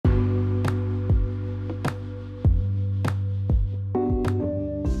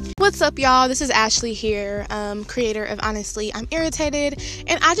What's up, y'all? This is Ashley here, creator of Honestly, I'm Irritated,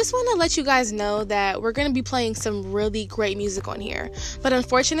 and I just want to let you guys know that we're going to be playing some really great music on here, but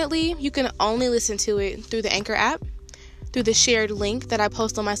unfortunately, you can only listen to it through the Anchor app, through the shared link that I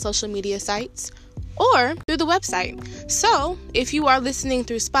post on my social media sites, or through the website. So, if you are listening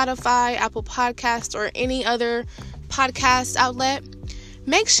through Spotify, Apple Podcasts, or any other podcast outlet,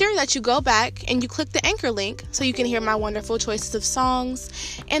 make sure that you go back and you click the Anchor link so you can hear my wonderful choices of songs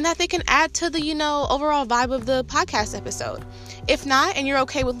and that they can add to the, overall vibe of the podcast episode. If not, and you're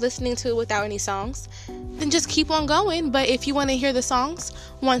okay with listening to it without any songs, then just keep on going. But if you want to hear the songs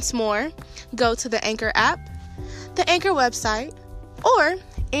once more, go to the Anchor app, the Anchor website, or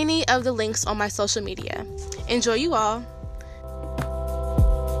any of the links on my social media. Enjoy, you all.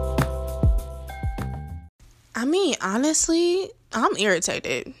 Honestly, I'm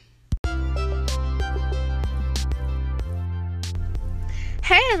irritated.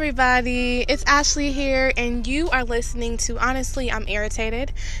 Hey everybody, it's Ashley here, and you are listening to Honestly, I'm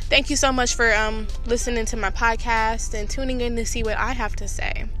Irritated. Thank you so much for listening to my podcast and tuning in to see what I have to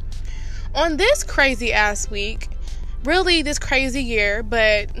say. On this crazy ass week, really this crazy year,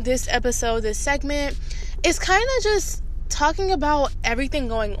 but this episode, this segment, is kind of just talking about everything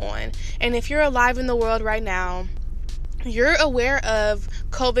going on. And if you're alive in the world right now, you're aware of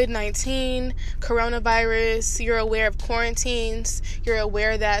COVID-19, coronavirus, you're aware of quarantines, you're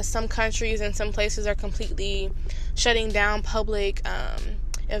aware that some countries and some places are completely shutting down public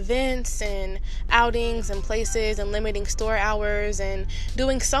events and outings and places and limiting store hours and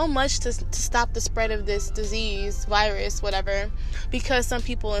doing so much to stop the spread of this disease, virus, whatever, because some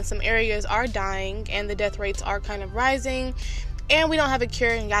people in some areas are dying and the death rates are kind of rising and we don't have a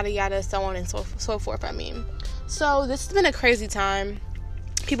cure and yada yada, so on and so forth. So this has been a crazy time.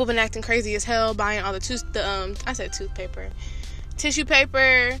 People have been acting crazy as hell, buying all the toothpaper, tissue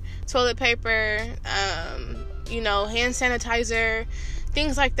paper, toilet paper, hand sanitizer,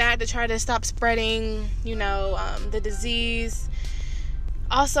 things like that to try to stop spreading, the disease.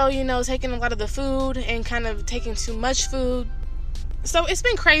 Also, taking a lot of the food and kind of taking too much food. So it's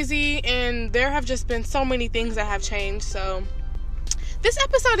been crazy, and there have just been so many things that have changed. So this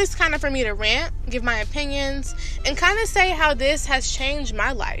episode is kind of for me to rant, give my opinions, and kind of say how this has changed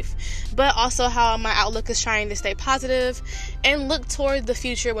my life, but also how my outlook is trying to stay positive and look toward the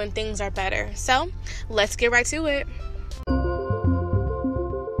future when things are better. So let's get right to it.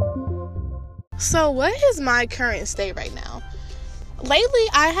 So what is my current state right now? Lately,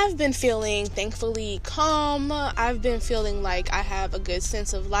 I have been feeling, thankfully, calm. I've been feeling like I have a good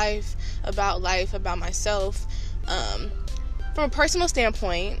sense of life, about myself. From a personal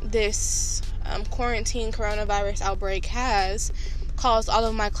standpoint, this quarantine coronavirus outbreak has caused all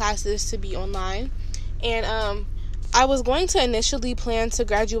of my classes to be online. And I was going to initially plan to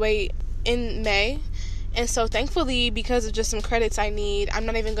graduate in May. And so thankfully, because of just some credits I need, I'm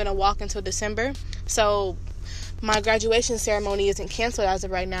not even going to walk until December. So my graduation ceremony isn't canceled as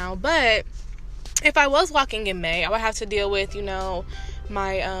of right now. But if I was walking in May, I would have to deal with,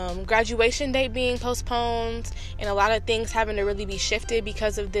 my graduation date being postponed and a lot of things having to really be shifted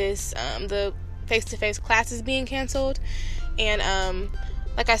because of this, the face-to-face classes being canceled. And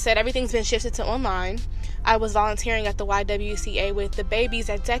like I said, everything's been shifted to online. I was volunteering at the YWCA with the babies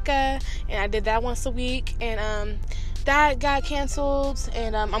at DECA, and I did that once a week, and that got canceled.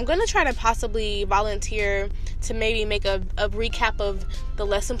 And I'm going to try to possibly volunteer to maybe make a recap of the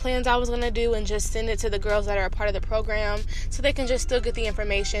lesson plans I was going to do and just send it to the girls that are a part of the program so they can just still get the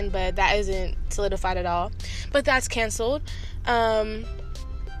information, but that isn't solidified at all. But that's canceled. I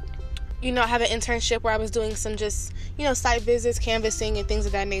have an internship where I was doing some just, site visits, canvassing, and things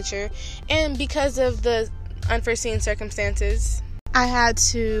of that nature. And because of the unforeseen circumstances, I had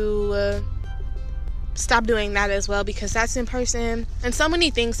to stop doing that as well because that's in person. And so many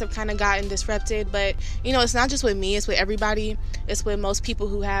things have kind of gotten disrupted. But, it's not just with me. It's with everybody. It's with most people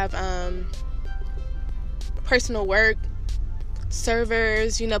who have personal work,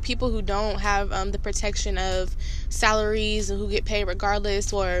 servers, people who don't have the protection of salaries and who get paid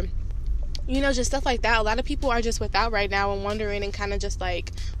regardless, or just stuff like that. A lot of people are just without right now and wondering and kind of just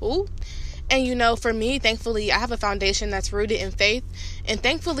like, ooh. And, for me, thankfully, I have a foundation that's rooted in faith. And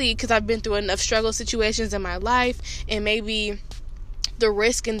thankfully, because I've been through enough struggle situations in my life, and maybe the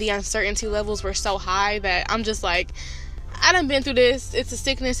risk and the uncertainty levels were so high that I'm just like, I done been through this. It's a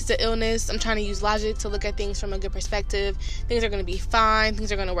sickness. It's an illness. I'm trying to use logic to look at things from a good perspective. Things are going to be fine.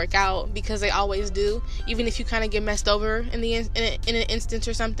 Things are going to work out because they always do. Even if you kind of get messed over in an instance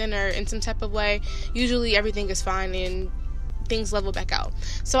or something, or in some type of way, usually everything is fine and things level back out.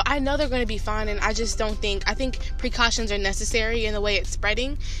 So I know they're going to be fine, and I just don't think, I think precautions are necessary in the way it's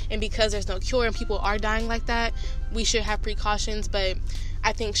spreading, and because there's no cure and people are dying like that, we should have precautions. But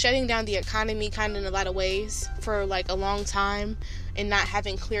I think shutting down the economy kind of in a lot of ways for like a long time and not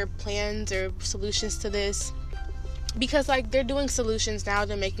having clear plans or solutions to this, because like they're doing solutions now,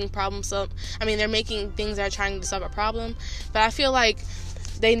 they're making problems, so I mean they're making things that are trying to solve a problem, but I feel like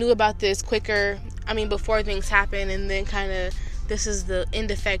they knew about this quicker, I mean before things happen, and then kind of this is the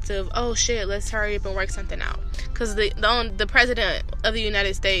end effect of, oh shit, let's hurry up and work something out. Because the president of the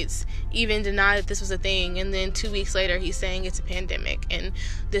United States even denied that this was a thing, and then 2 weeks later he's saying it's a pandemic and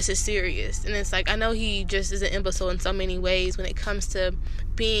this is serious. And it's like, I know he just is an imbecile in so many ways when it comes to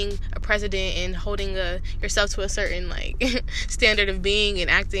being a president and holding yourself to a certain like standard of being and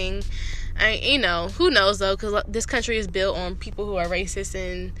acting. You know, who knows though, because this country is built on people who are racist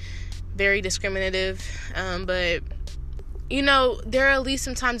and very discriminative, but you know, there are at least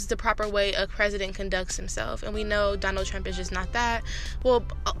sometimes the proper way a president conducts himself. And we know Donald Trump is just not that. Well,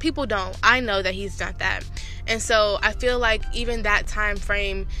 people don't. I know that he's not that. And so I feel like even that time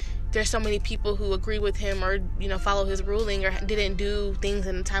frame, there's so many people who agree with him or, you know, follow his ruling or didn't do things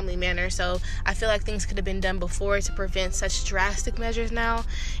in a timely manner. So I feel like things could have been done before to prevent such drastic measures now.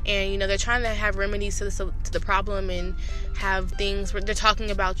 And, you know, they're trying to have remedies to the problem and have things where they're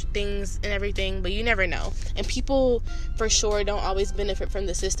talking about things and everything, but you never know. And people for sure don't always benefit from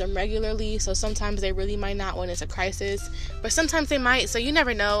the system regularly. So sometimes they really might not when it's a crisis, but sometimes they might. So you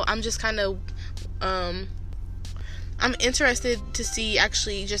never know. I'm just kind of, I'm interested to see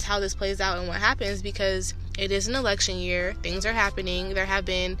actually just how this plays out and what happens, because it is an election year. Things are happening. There have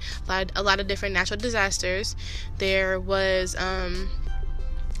been a lot of different natural disasters. There was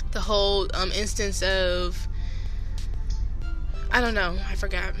the whole instance of, I don't know, I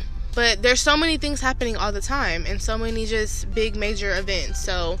forgot. But there's so many things happening all the time and so many just big major events.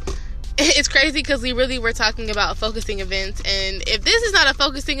 So it's crazy because we really were talking about focusing events, and if this is not a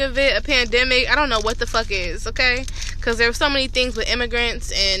focusing event, a pandemic, I don't know what the fuck is, okay? Because there were so many things with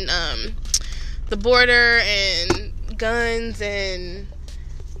immigrants and the border and guns and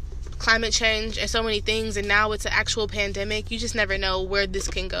climate change and so many things, and now it's an actual pandemic. You just never know where this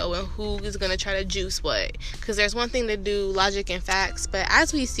can go and who is going to try to juice what, because there's one thing to do logic and facts, but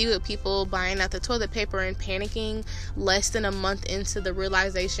as we see with people buying out the toilet paper and panicking less than a month into the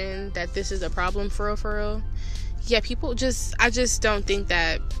realization that this is a problem for real, yeah, people just, I just don't think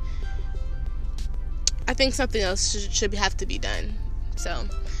that, I think something else should have to be done. So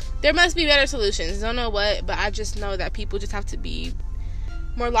there must be better solutions. I don't know what, but I just know that people just have to be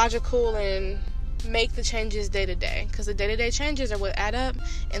more logical and make the changes day to day, because the day-to-day changes are what add up,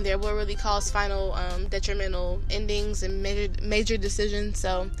 and they will really cause final detrimental endings and major decisions.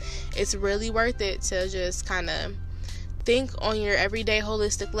 So it's really worth it to just kind of think on your everyday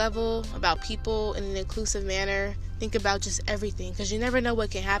holistic level about people in an inclusive manner. Think about just everything, because you never know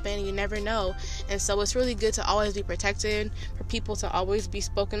what can happen. You never know. And so it's really good to always be protected, for people to always be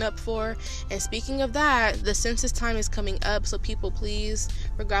spoken up for. And speaking of that, the census time is coming up, so people, please,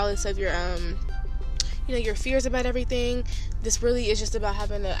 regardless of your your fears about everything, this really is just about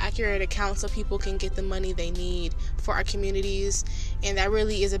having an accurate account so people can get the money they need for our communities. And that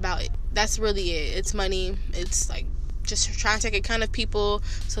really is about it. That's really it. It's money. It's like just trying to take account of people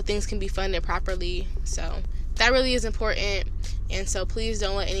so things can be funded properly. So that really is important. And so please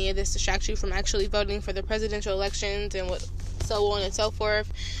don't let any of this distract you from actually voting for the presidential elections and so on and so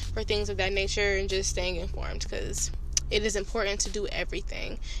forth, for things of that nature, and just staying informed, because it is important to do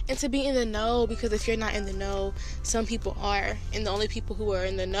everything and to be in the know, because if you're not in the know, some people are, and the only people who are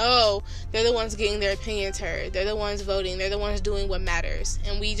in the know, they're the ones getting their opinions heard, they're the ones voting, they're the ones doing what matters,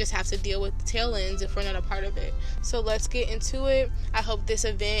 and we just have to deal with the tail ends if we're not a part of it. So let's get into it. I hope this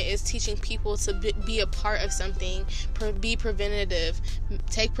event is teaching people to be a part of something, be preventative,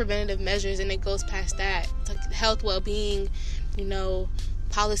 take preventative measures, and it goes past that. It's like health, well-being,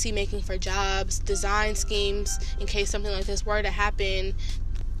 policy making for jobs, design schemes in case something like this were to happen,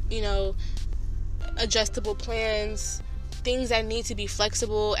 adjustable plans, things that need to be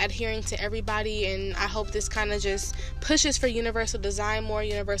flexible, adhering to everybody. And I hope this kind of just pushes for universal design, more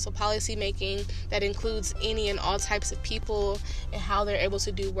universal policy making that includes any and all types of people and how they're able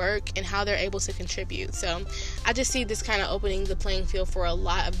to do work and how they're able to contribute. So I just see this kind of opening the playing field for a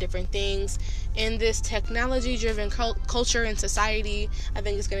lot of different things in this technology-driven culture and society. I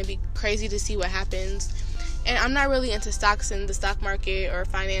think it's going to be crazy to see what happens. And I'm not really into stocks in the stock market or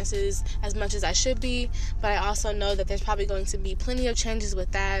finances as much as I should be, but I also know that there's probably going to be plenty of changes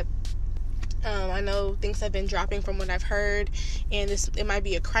with that. I know things have been dropping from what I've heard, and it might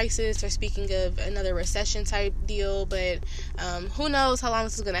be a crisis. They're speaking of another recession type deal, but who knows how long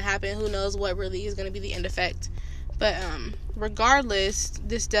this is going to happen? Who knows what really is going to be the end effect? But regardless,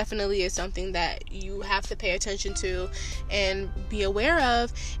 this definitely is something that you have to pay attention to and be aware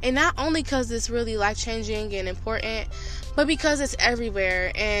of. And not only because it's really life-changing and important, but because it's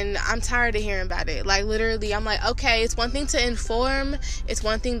everywhere, and I'm tired of hearing about it. Like, literally, I'm like, okay, it's one thing to inform, it's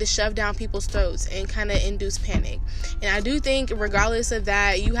one thing to shove down people's throats and kind of induce panic. And I do think, regardless of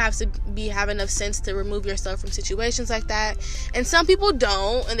that, you have to have enough sense to remove yourself from situations like that. And some people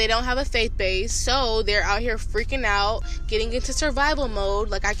don't, and they don't have a faith base, so they're out here freaking out, getting into survival mode,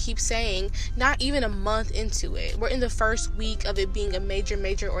 like I keep saying, not even a month into it. We're in the first week of it being a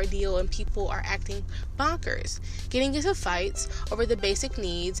major ordeal, and people are acting bonkers, getting into fights over the basic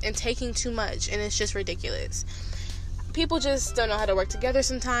needs and taking too much, and it's just ridiculous. People just don't know how to work together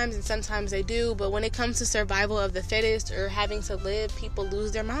sometimes, and sometimes they do, but when it comes to survival of the fittest or having to live, people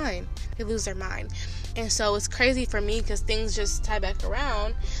lose their mind. They lose their mind. And so it's crazy for me because things just tie back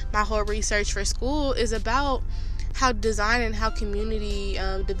around. My whole research for school is about how design and how community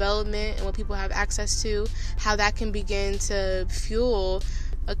development and what people have access to, how that can begin to fuel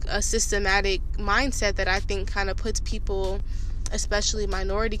a systematic mindset that I think kind of puts people, especially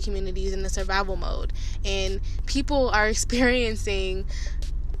minority communities, in the survival mode. And people are experiencing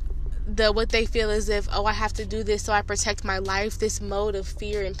what they feel as if, oh, I have to do this so I protect my life, this mode of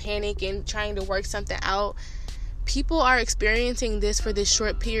fear and panic and trying to work something out. People are experiencing this for this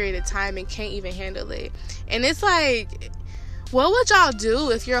short period of time and can't even handle it. And it's like, what would y'all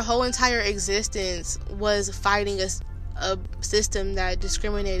do if your whole entire existence was fighting a system that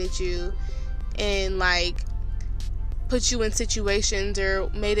discriminated you and like put you in situations or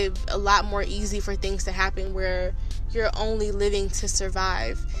made it a lot more easy for things to happen where you're only living to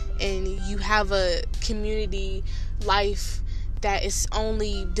survive and you have a community life that is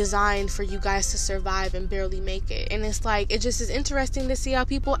only designed for you guys to survive and barely make it? And it's like, it just is interesting to see how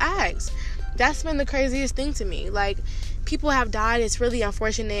people act. That's been the craziest thing to me. Like, people have died. It's really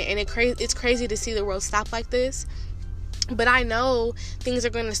unfortunate, and it's crazy to see the world stop like this. But I know things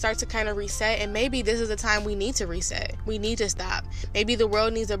are going to start to kind of reset, and maybe this is the time we need to reset. We need to stop. Maybe the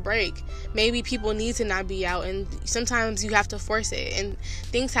world needs a break. Maybe people need to not be out, and sometimes you have to force it. And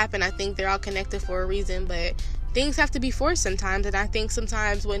things happen. I think they're all connected for a reason, but things have to be forced sometimes. And I think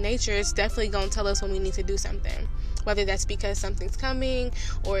sometimes with nature, it's definitely going to tell us when we need to do something. Whether that's because something's coming,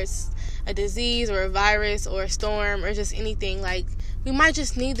 or it's a disease, or a virus, or a storm, or just anything. Like, we might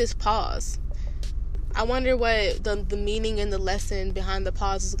just need this pause. I wonder what the meaning and the lesson behind the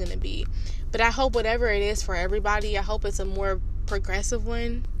pause is going to be. But I hope whatever it is for everybody, I hope it's a more progressive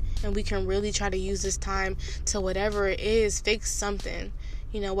one. And we can really try to use this time to, whatever it is, fix something.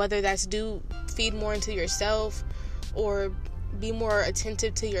 You know, whether that's feed more into yourself, or be more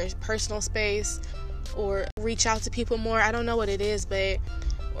attentive to your personal space, or reach out to people more. I don't know what it is,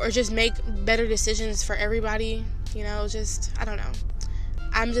 or just make better decisions for everybody. You know, just, I don't know.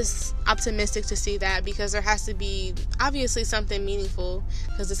 I'm just optimistic to see that, because there has to be obviously something meaningful,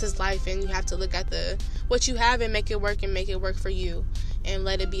 because this is life and you have to look at what you have and make it work for you and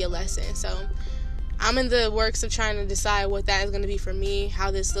let it be a lesson. So I'm in the works of trying to decide what that is going to be for me,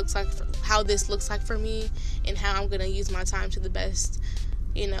 how this looks like for me, and how I'm going to use my time to the best,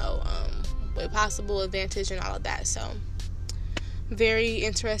 way possible, advantage and all of that. So very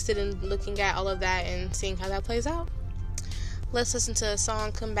interested in looking at all of that and seeing how that plays out. Let's listen to a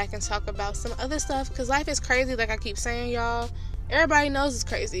song, come back and talk about some other stuff, because life is crazy, like I keep saying, y'all. Everybody knows it's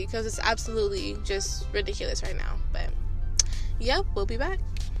crazy, because it's absolutely just ridiculous right now. But, yep, we'll be back.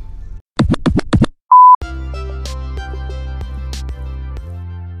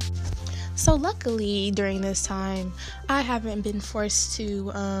 So luckily, during this time, I haven't been forced to,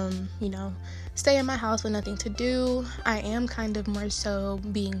 stay in my house with nothing to do. I am kind of more so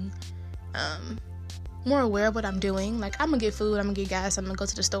being, more aware of what I'm doing. Like, I'm gonna get food, I'm gonna get gas, I'm gonna go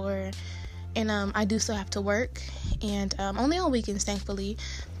to the store, and I do still have to work, and only on weekends, thankfully.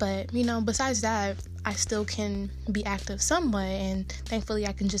 But besides that, I still can be active somewhat, and thankfully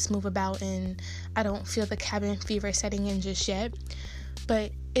I can just move about, and I don't feel the cabin fever setting in just yet.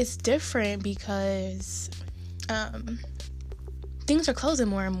 But it's different because things are closing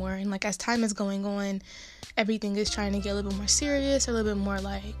more and more, and like as time is going on, everything is trying to get a little bit more serious, a little bit more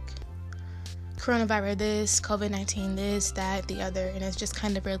like coronavirus this, COVID-19 this, that, the other, and it's just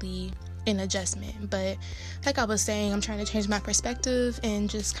kind of really an adjustment. But like I was saying, I'm trying to change my perspective and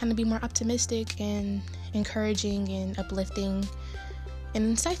just kind of be more optimistic and encouraging and uplifting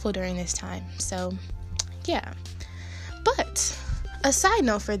and insightful during this time. So yeah, but A side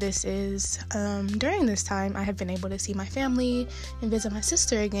note for this is, during this time, I have been able to see my family and visit my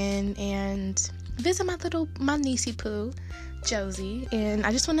sister again and visit my niecey poo, Josie. And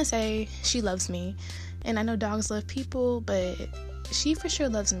I just want to say she loves me. And I know dogs love people, but she for sure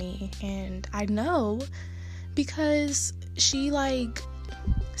loves me. And I know because she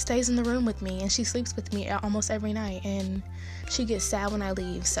stays in the room with me and she sleeps with me almost every night. And she gets sad when I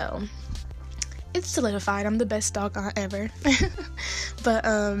leave, so it's solidified. I'm the best dog aunt ever. But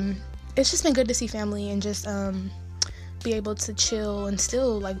it's just been good to see family and just be able to chill and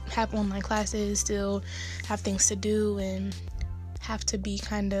still have online classes, still have things to do, and have to be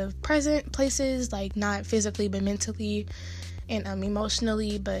kind of present places, not physically but mentally and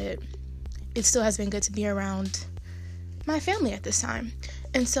emotionally. But it still has been good to be around my family at this time.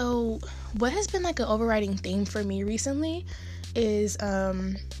 And so what has been an overriding theme for me recently is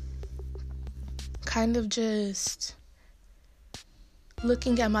kind of just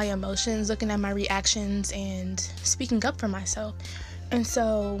looking at my emotions, looking at my reactions, and speaking up for myself. And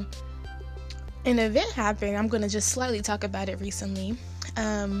so an event happened. I'm going to just slightly talk about it recently.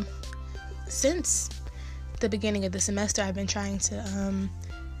 Since the beginning of the semester, I've been trying to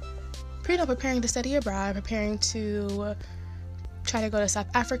preparing to study abroad, preparing to try to go to South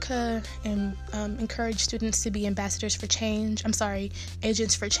Africa and encourage students to be agents for change.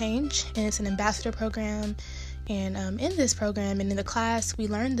 And it's an ambassador program. And in this program and in the class, we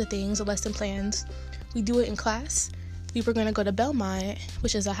learn the lesson plans. We do it in class. We were going to go to Belmont,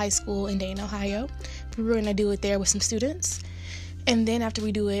 which is a high school in Dayton, Ohio. We were going to do it there with some students. And then after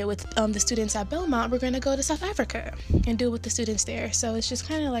we do it with the students at Belmont, we're going to go to South Africa and do it with the students there. So it's just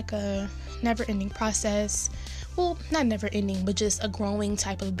kind of like a never-ending process. Well, not never-ending, but just a growing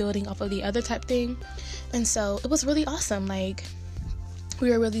type of building off of the other type thing. And so it was really awesome. We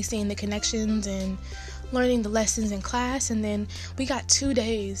were really seeing the connections and learning the lessons in class. And then we got 2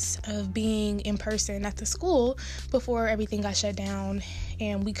 days of being in person at the school before everything got shut down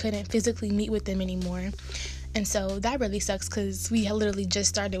and we couldn't physically meet with them anymore. And so that really sucks because we had literally just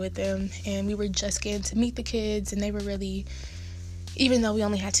started with them and we were just getting to meet the kids, and they were really, even though we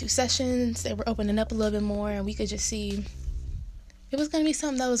only had 2 sessions, they were opening up a little bit more, and we could just see it was going to be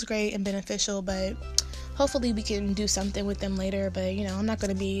something that was great and beneficial. But hopefully we can do something with them later. But I'm not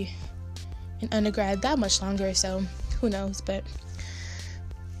going to be in undergrad that much longer, so who knows. But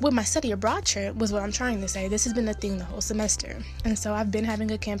with my study abroad trip was what I'm trying to say. This has been the thing the whole semester. And so I've been having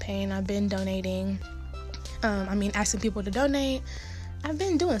a campaign. I've been donating. Asking people to donate. I've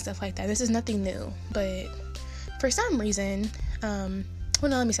been doing stuff like that. This is nothing new. But for some reason,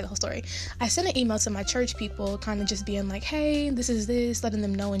 let me say the whole story. I sent an email to my church people, kind of just being like, hey, this is this, letting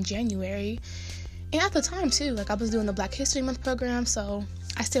them know in January. And at the time, too, I was doing the Black History Month program, so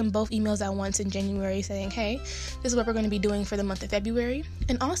I sent both emails at once in January saying, hey, this is what we're going to be doing for the month of February.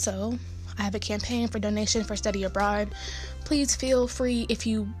 And also, I have a campaign for donation for study abroad. Please feel free if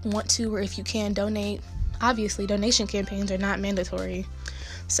you want to or if you can donate. Obviously, donation campaigns are not mandatory,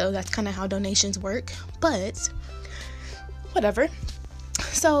 so that's kind of how donations work, but whatever.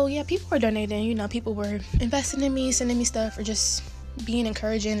 So yeah, people were donating, people were investing in me, sending me stuff, or just being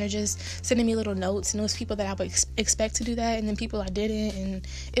encouraging, or just sending me little notes. And it was people that I would expect to do that, and then people I didn't. And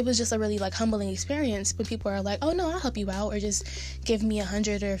it was just a really humbling experience when people are like, oh no, I'll help you out, or just give me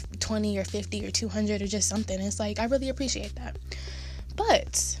 100 or 20 or 50 or 200 or just something. It's I really appreciate that.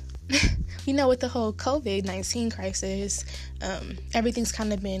 But with the whole COVID-19 crisis, everything's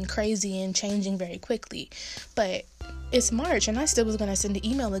kind of been crazy and changing very quickly. But it's March, and I still was going to send an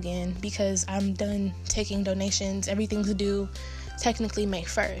email again because I'm done taking donations. Everything's due technically May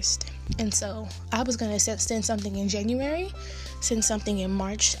 1st. And so I was going to send something in January, send something in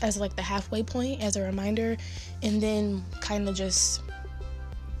March as the halfway point, as a reminder, and then kind of just,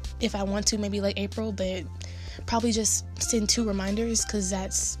 if I want to, maybe April, but probably just send 2 reminders, because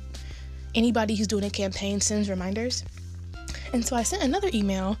that's anybody who's doing a campaign sends reminders. And so I sent another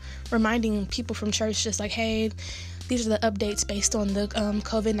email reminding people from church, just hey, these are the updates based on the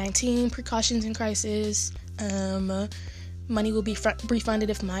COVID-19 precautions and crisis. Money will be refunded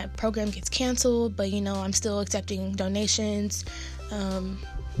if my program gets canceled, but I'm still accepting donations.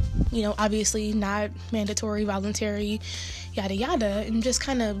 Obviously not mandatory, voluntary, yada yada, and just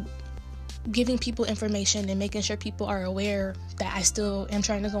kind of giving people information and making sure people are aware that I still am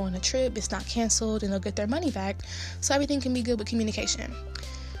trying to go on a trip. It's not canceled, and they'll get their money back, so everything can be good with communication.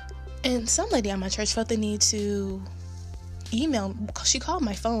 And some lady at my church felt the need to email. She called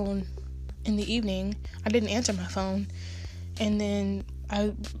my phone in the evening. I didn't answer my phone, and then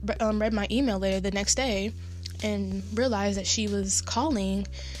I read my email later the next day and realized that she was calling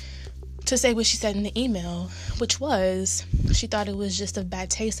to say what she said in the email, which was she thought it was just a bad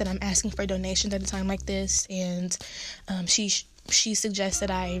taste that I'm asking for donations at a time like this, and she suggests that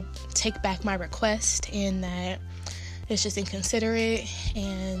I take back my request and that it's just inconsiderate,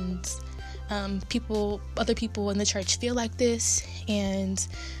 and other people in the church feel like this, and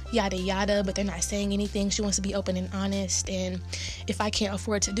yada yada, but they're not saying anything. She wants to be open and honest, and if I can't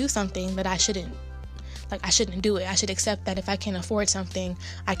afford to do something, that I shouldn't do it. I should accept that if I can't afford something,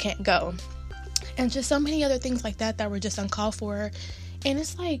 I can't go. And just so many other things like that were just uncalled for. And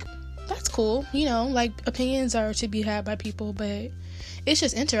it's like, that's cool, like opinions are to be had by people, but it's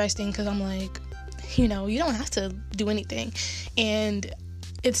just interesting because I'm like, you don't have to do anything. And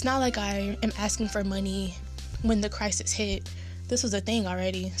it's not like I am asking for money when the crisis hit. This was a thing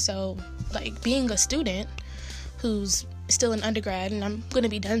already. So, like, being a student who's still an undergrad, and I'm going to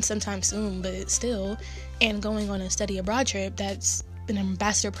be done sometime soon, but still, and going on a study abroad trip that's an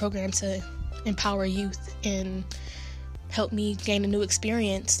ambassador program to empower youth and help me gain a new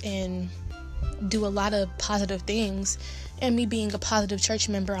experience and do a lot of positive things, and me being a positive church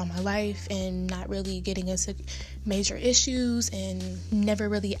member all my life and not really getting into major issues and never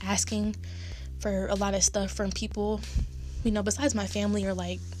really asking for a lot of stuff from people, besides my family, or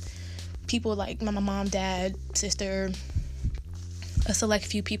like people like my mom, dad, sister, a select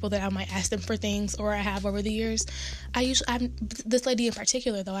few people that I might ask them for things, or I have over the years. This lady in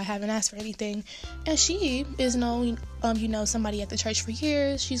particular, though, I haven't asked for anything, and she is known, somebody at the church for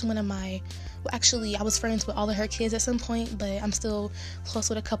years. She's one of my, actually, I was friends with all of her kids at some point, but I'm still close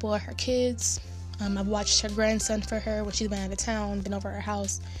with a couple of her kids. I've watched her grandson for her when she's been out of town, been over her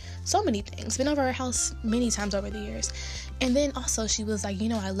house, so many things, been over her house many times over the years. And then also she was like,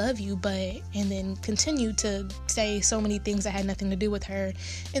 I love you, and then continued to say so many things that had nothing to do with her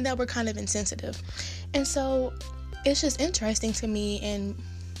and that were kind of insensitive. And so it's just interesting to me, and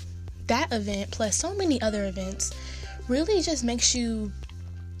that event plus so many other events really just makes you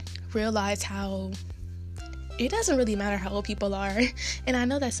realize how it doesn't really matter how old people are. And I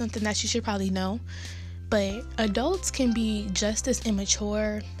know that's something that you should probably know, but adults can be just as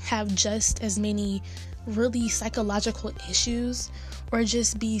immature, have just as many really psychological issues, or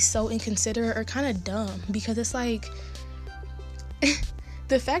just be so inconsiderate or kind of dumb. Because it's like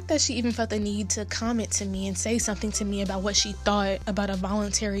the fact that she even felt the need to comment to me and say something to me about what she thought about a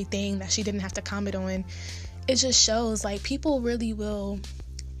voluntary thing that she didn't have to comment on, it just shows like people really will,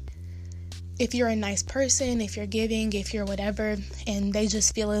 if you're a nice person, if you're giving, if you're whatever, and they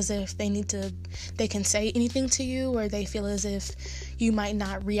just feel as if they can say anything to you, or they feel as if you might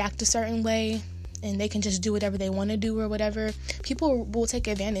not react a certain way and they can just do whatever they want to do or whatever, people will take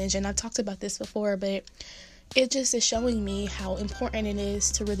advantage. And I've talked about this before, but it just is showing me how important it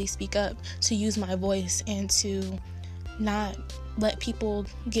is to really speak up, to use my voice, and to not let people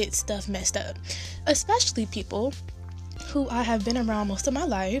get stuff messed up, especially people who I have been around most of my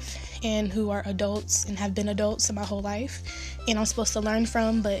life and who are adults and have been adults in my whole life and I'm supposed to learn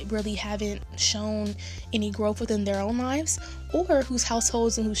from, but really haven't shown any growth within their own lives, or whose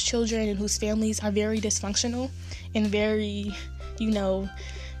households and whose children and whose families are very dysfunctional and very,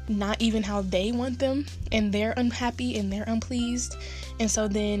 not even how they want them, and they're unhappy and they're unpleased. And so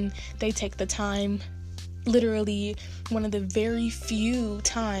then they take the time, literally one of the very few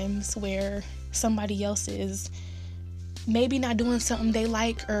times where somebody else is maybe not doing something they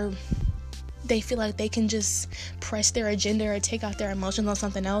like, or they feel like they can just press their agenda or take out their emotions on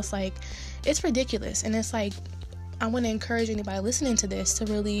something else. Like, it's ridiculous. And it's like, I want to encourage anybody listening to this to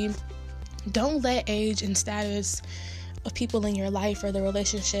really don't let age and status of people in your life or the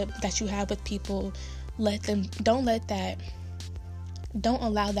relationship that you have with people, don't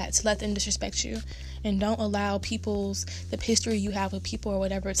allow that to let them disrespect you, and don't allow the history you have with people or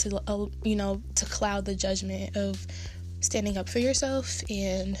whatever to cloud the judgment of standing up for yourself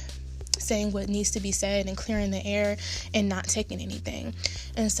and saying what needs to be said and clearing the air and not taking anything.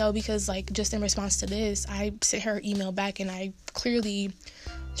 And so, because just in response to this, I sent her an email back and I clearly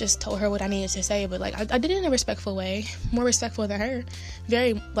just told her what I needed to say, but I did it in a respectful way, more respectful than her,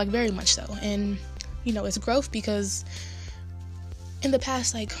 very much so. And it's growth, because in the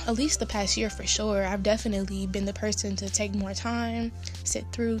past, at least the past year for sure, I've definitely been the person to take more time, sit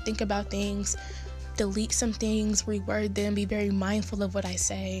through, think about things, delete some things, reword them, be very mindful of what I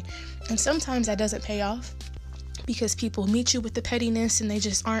say. And sometimes that doesn't pay off because people meet you with the pettiness and they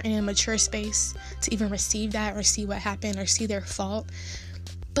just aren't in a mature space to even receive that or see what happened or see their fault.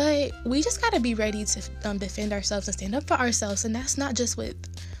 But we just gotta be ready to defend ourselves and stand up for ourselves. And that's not just with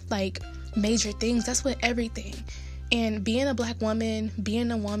major things, that's with everything. And being a Black woman, being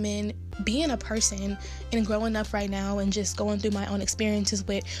a woman, being a person, and growing up right now and just going through my own experiences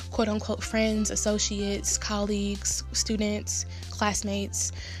with quote unquote friends, associates, colleagues, students,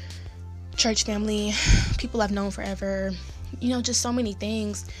 classmates, church family, people I've known forever, just so many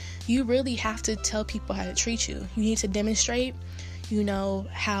things. You really have to tell people how to treat you. You need to demonstrate,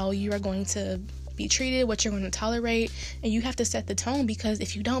 how you are going to be treated, what you're going to tolerate, and you have to set the tone, because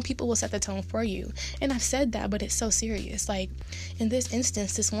if you don't, people will set the tone for you. And I've said that, but it's so serious. Like, in this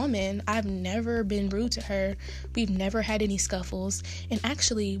instance, this woman, I've never been rude to her. We've never had any scuffles, and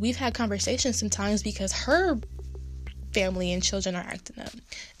actually we've had conversations sometimes because her family and children are acting up.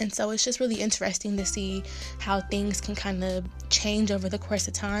 And so it's just really interesting to see how things can kind of change over the course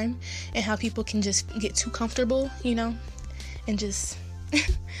of time, and how people can just get too comfortable, and just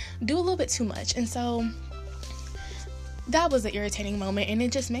do a little bit too much. And so that was an irritating moment, and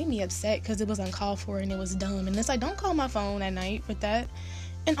it just made me upset because it was uncalled for and it was dumb. And it's like, don't call my phone at night with that.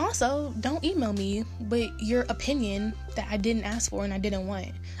 And also, don't email me with your opinion that I didn't ask for and I didn't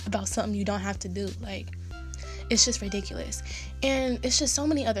want about something you don't have to do. Like, it's just ridiculous. And it's just so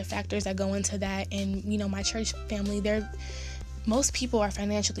many other factors that go into that. And my church family, most people are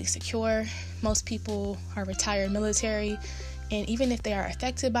financially secure. Most people are retired military. And even if they are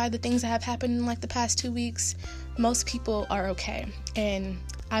affected by the things that have happened in like the past 2 weeks, most people are okay. And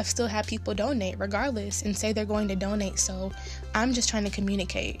I've still had people donate regardless and say they're going to donate. So I'm just trying to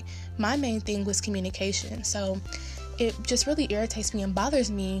communicate. My main thing was communication. So it just really irritates me and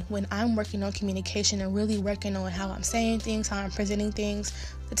bothers me when I'm working on communication and really working on how I'm saying things, how I'm presenting things,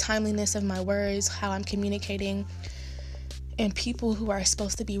 the timeliness of my words, how I'm communicating. And people who are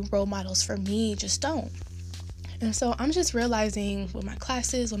supposed to be role models for me just don't. And so I'm just realizing with my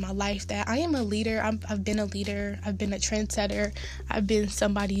classes, with my life, that I am a leader. I've been a leader. I've been a trendsetter. I've been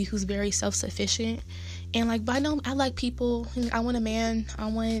somebody who's very self-sufficient. And I like people. I want a man. I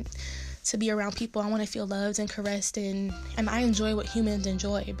want to be around people. I want to feel loved and caressed. And I enjoy what humans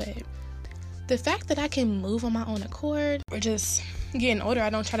enjoy. But the fact that I can move on my own accord, or just getting older, I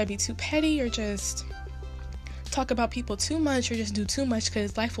don't try to be too petty or just talk about people too much or just do too much,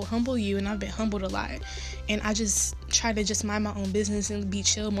 because life will humble you, and I've been humbled a lot. And I just try to just mind my own business and be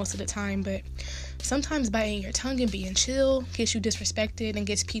chill most of the time. But sometimes biting your tongue and being chill gets you disrespected and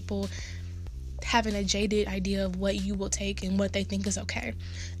gets people having a jaded idea of what you will take and what they think is okay.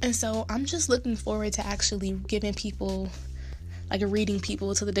 And so I'm just looking forward to actually giving people, like, reading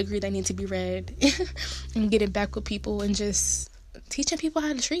people to the degree they need to be read and getting back with people and just teaching people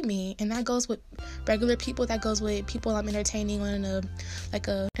how to treat me. And that goes with regular people, that goes with people I'm entertaining on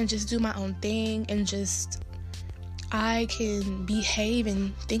and just do my own thing, and just I can behave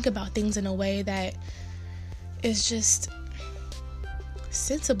and think about things in a way that is just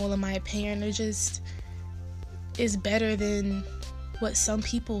sensible, in my opinion. It just is better than what some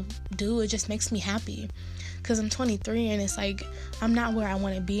people do. It just makes me happy, because I'm 23 and it's like I'm not where I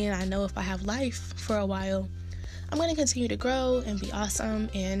want to be, and I know if I have life for a while, I'm going to continue to grow and be awesome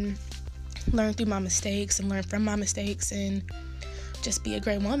and learn through my mistakes and learn from my mistakes and just be a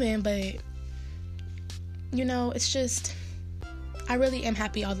great woman. But it's just, I really am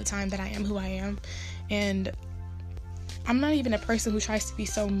happy all the time that I am who I am. And I'm not even a person who tries to be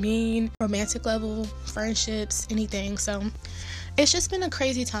so mean, romantic level, friendships, anything. So it's just been a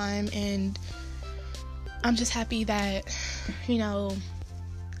crazy time, and I'm just happy that,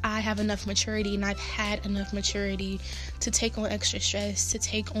 I have enough maturity, and I've had enough maturity to take on extra stress, to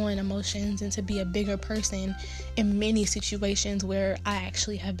take on emotions, and to be a bigger person in many situations where I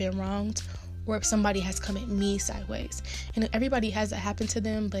actually have been wronged, or if somebody has come at me sideways. And everybody has that happen to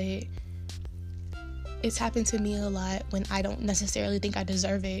them, but it's happened to me a lot when I don't necessarily think I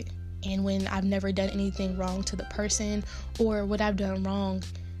deserve it, and when I've never done anything wrong to the person, or what I've done wrong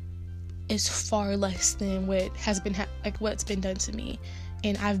is far less than what has been what's been done to me.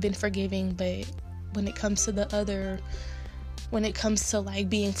 And I've been forgiving, but when it comes to like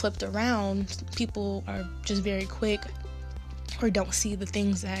being flipped around, people are just very quick or don't see the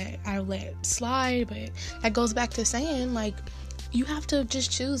things that I let slide. But that goes back to saying, like, you have to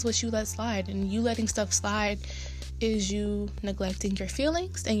just choose what you let slide, and you letting stuff slide is you neglecting your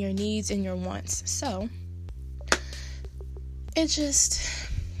feelings and your needs and your wants. So it's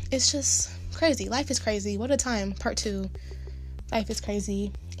just crazy. Life is crazy. What a time. Part 2. Life is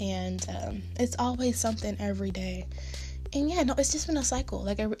crazy, and it's always something every day. And it's just been a cycle.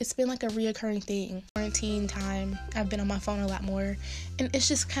 It's been like a reoccurring thing. Quarantine time, I've been on my phone a lot more, and it's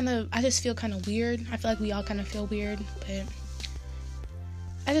just I just feel kind of weird. I feel like we all kind of feel weird, but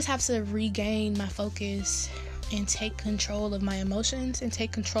I just have to regain my focus and take control of my emotions and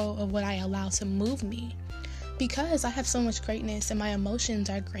take control of what I allow to move me. because I have so much greatness and my emotions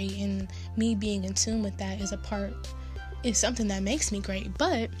are great, and me being in tune with that is something that makes me great.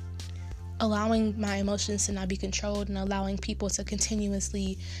 But allowing my emotions to not be controlled and allowing people to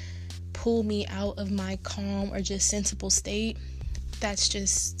continuously pull me out of my calm or just sensible state, that's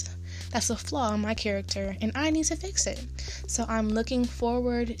a flaw in my character, and I need to fix it. So I'm looking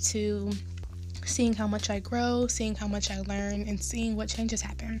forward to seeing how much I grow, seeing how much I learn, and seeing what changes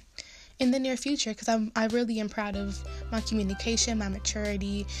happen in the near future, because I really am proud of my communication, my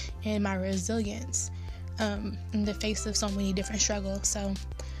maturity, and my resilience in the face of so many different struggles.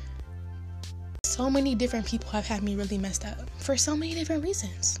 So many different people have had me really messed up for so many different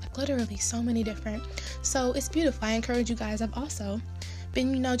reasons, like literally so many different. So it's beautiful. I encourage you guys. I've also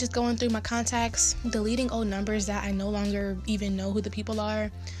been, just going through my contacts, deleting old numbers that I no longer even know who the people are,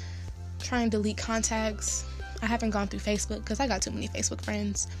 trying to delete contacts. I haven't gone through Facebook because I got too many Facebook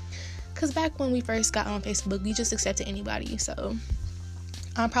friends. Because back when we first got on Facebook, we just accepted anybody. So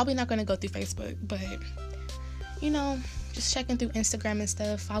I'm probably not going to go through Facebook, but just checking through Instagram and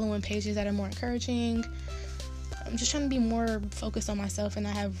stuff, following pages that are more encouraging. I'm just trying to be more focused on myself, and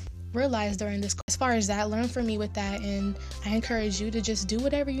I have realized during this, as far as that, learn from me with that, and I encourage you to just do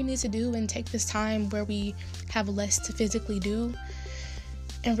whatever you need to do and take this time where we have less to physically do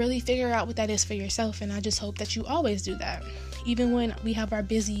and really figure out what that is for yourself. And I just hope that you always do that, even when we have our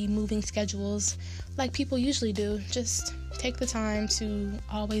busy moving schedules like people usually do. Just take the time to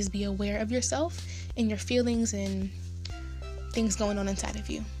always be aware of yourself and your feelings and things going on inside of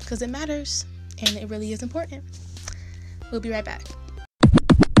you, because it matters and it really is important. We'll be right back.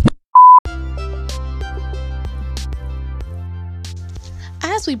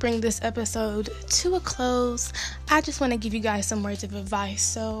 As we bring this episode to a close, I just want to give you guys some words of advice.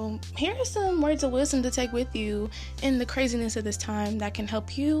 So here are some words of wisdom to take with you in the craziness of this time that can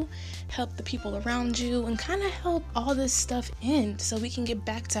help you, help the people around you, and kind of help all this stuff end so we can get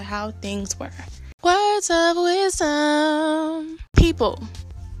back to how things were. Words of wisdom. People,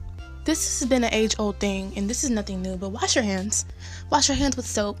 this has been an age-old thing, and this is nothing new, but wash your hands. Wash your hands with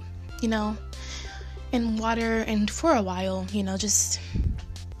soap, and water, and for a while, just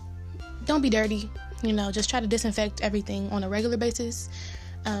don't be dirty. Just try to disinfect everything on a regular basis.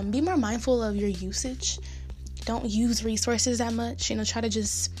 Be more mindful of your usage. Don't use resources that much. Try to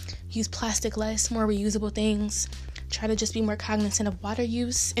just use plastic less, more reusable things. Try to just be more cognizant of water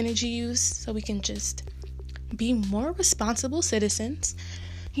use, energy use, so we can just be more responsible citizens.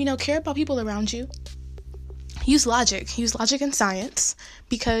 Care about people around you. Use logic and science,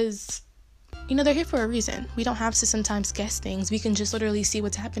 because they're here for a reason. We don't have to sometimes guess things. We can just literally see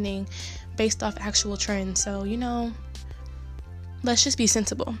what's happening based off actual trends. So, let's just be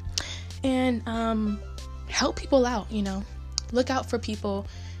sensible and help people out. Look out for people.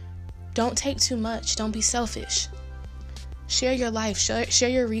 Don't take too much. Don't be selfish. Share your life. Share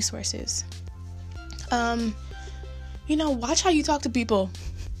your resources. Watch how you talk to people.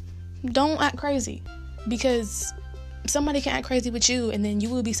 Don't act crazy, because somebody can act crazy with you and then you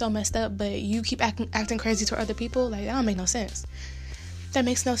will be so messed up, but you keep acting crazy to other people. Like, that don't make no sense. That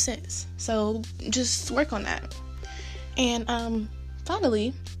makes no sense. So just work on that. And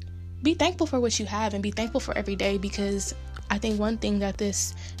finally, be thankful for what you have and be thankful for every day, because I think one thing that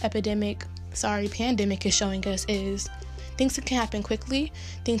this pandemic is showing us is things can happen quickly,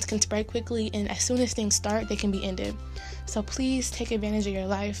 things can spread quickly, and as soon as things start, they can be ended. So please take advantage of your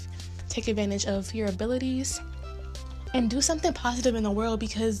life, take advantage of your abilities, and do something positive in the world,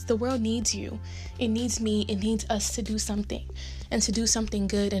 because the world needs you. It needs me. It needs us to do something, and to do something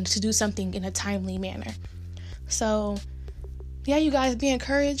good, and to do something in a timely manner. So, yeah, you guys, be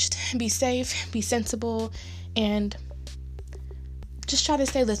encouraged, be safe, be sensible, and just try to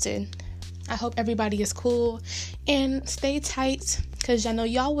stay listened. I hope everybody is cool, and stay tight, because I know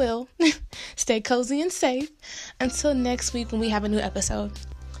y'all will. Stay cozy and safe. Until next week when we have a new episode.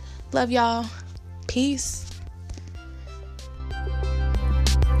 Love y'all. Peace.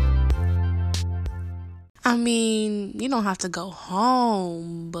 You don't have to go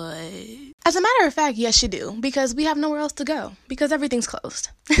home, but as a matter of fact, yes, you do, because we have nowhere else to go, because everything's closed.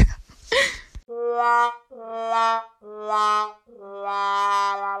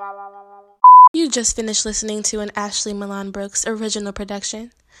 You just finished listening to an Ashley Milan Brooks original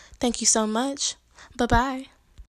production. Thank you so much. Bye-bye.